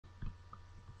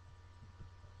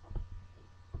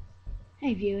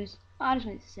Hey viewers, I just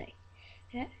wanted to say,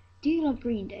 yeah, do you like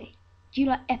Green Day? Do you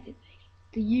like Epic Face?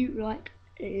 Do you like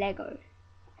Lego?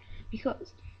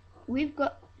 Because we've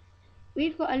got a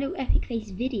little Epic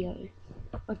Face video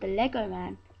of the Lego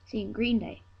man seeing Green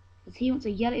Day, because he wants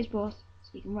to yell at his boss so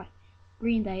he can write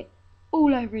Green Day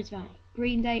all over his van.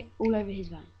 Green Day all over his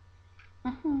van.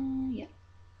 Yeah.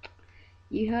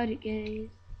 You heard it,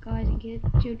 guys and kids,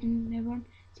 children, and everyone.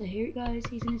 So here it goes.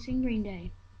 He's gonna sing Green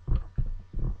Day.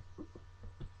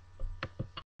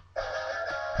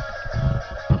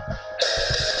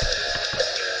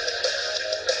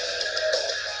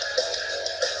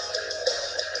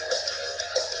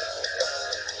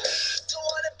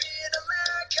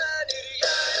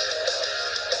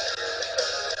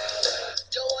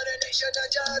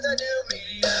 The new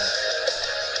media.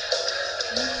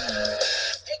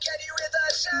 And can you hear the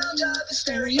sound of the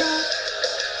stereo?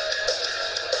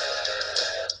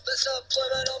 The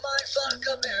subliminal mindfuck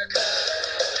America.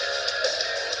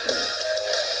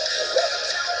 Welcome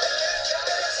to a new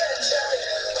conversation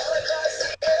all across the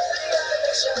alien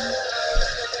nation.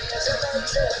 Everything is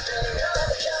amazing,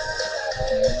 okay.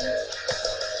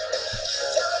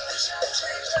 Television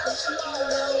dreams of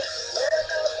tomorrow. We're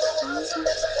number one, so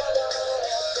let's follow.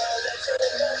 Let's do it,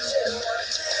 let's do it.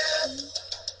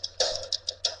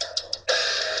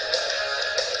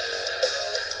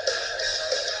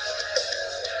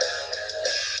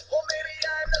 Well, maybe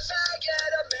I'm the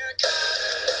faggot America.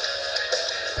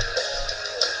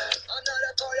 I'm not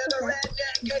a part of a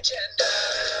redneck agenda.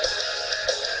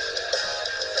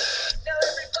 Now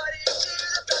everybody do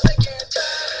the propaganda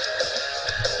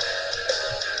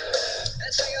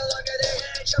and sing along to the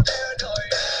age of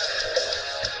paranoia.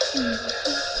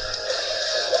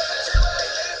 Welcome to a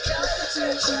new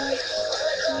conversation all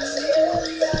across the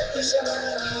alien nation.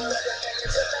 Everything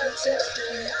is about to be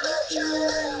okay.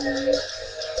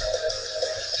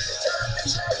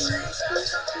 Television dreams of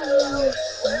tomorrow.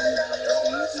 We're not the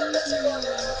ones that let it go.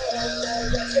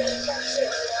 Let's get back to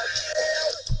our deal.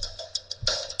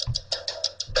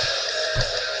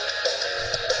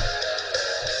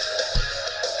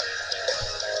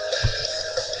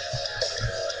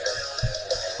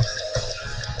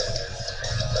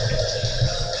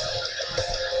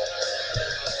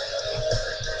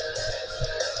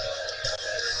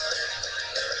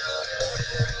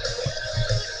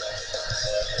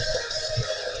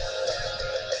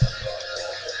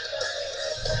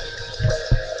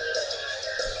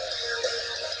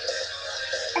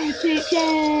 Epic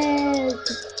Face!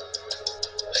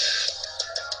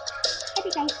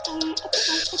 Epic Face, Epic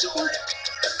Face, Epic Face.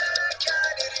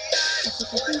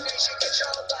 One nation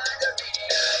controlled by the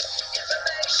media.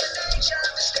 Information age of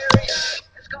hysteria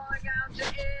is calling out to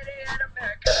idiot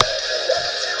America.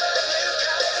 Welcome to a new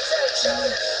conversation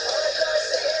all across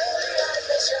the alien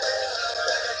nation.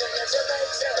 Everything is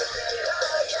amazing, okay.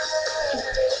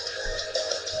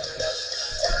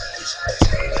 Television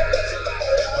dreams of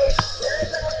tomorrow. We're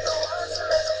not the ones who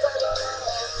let it follow.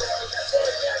 Let's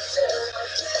get back to our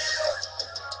deal.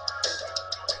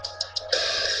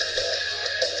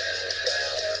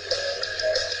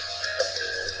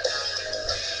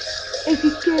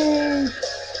 Epic Face!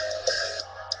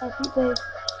 Epic Face.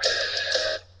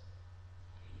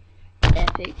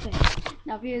 Epic Face.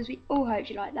 Now viewers, we all hope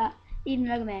you like that. Even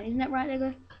Lego Man, isn't that right,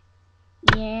 Lego?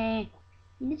 Yeah.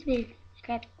 In this video,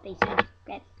 subscribe, face,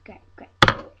 subscribe.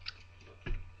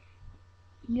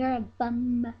 You're a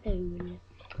bumhole.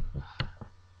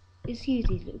 Excuse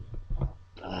these little.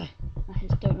 I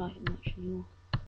just don't like it much anymore.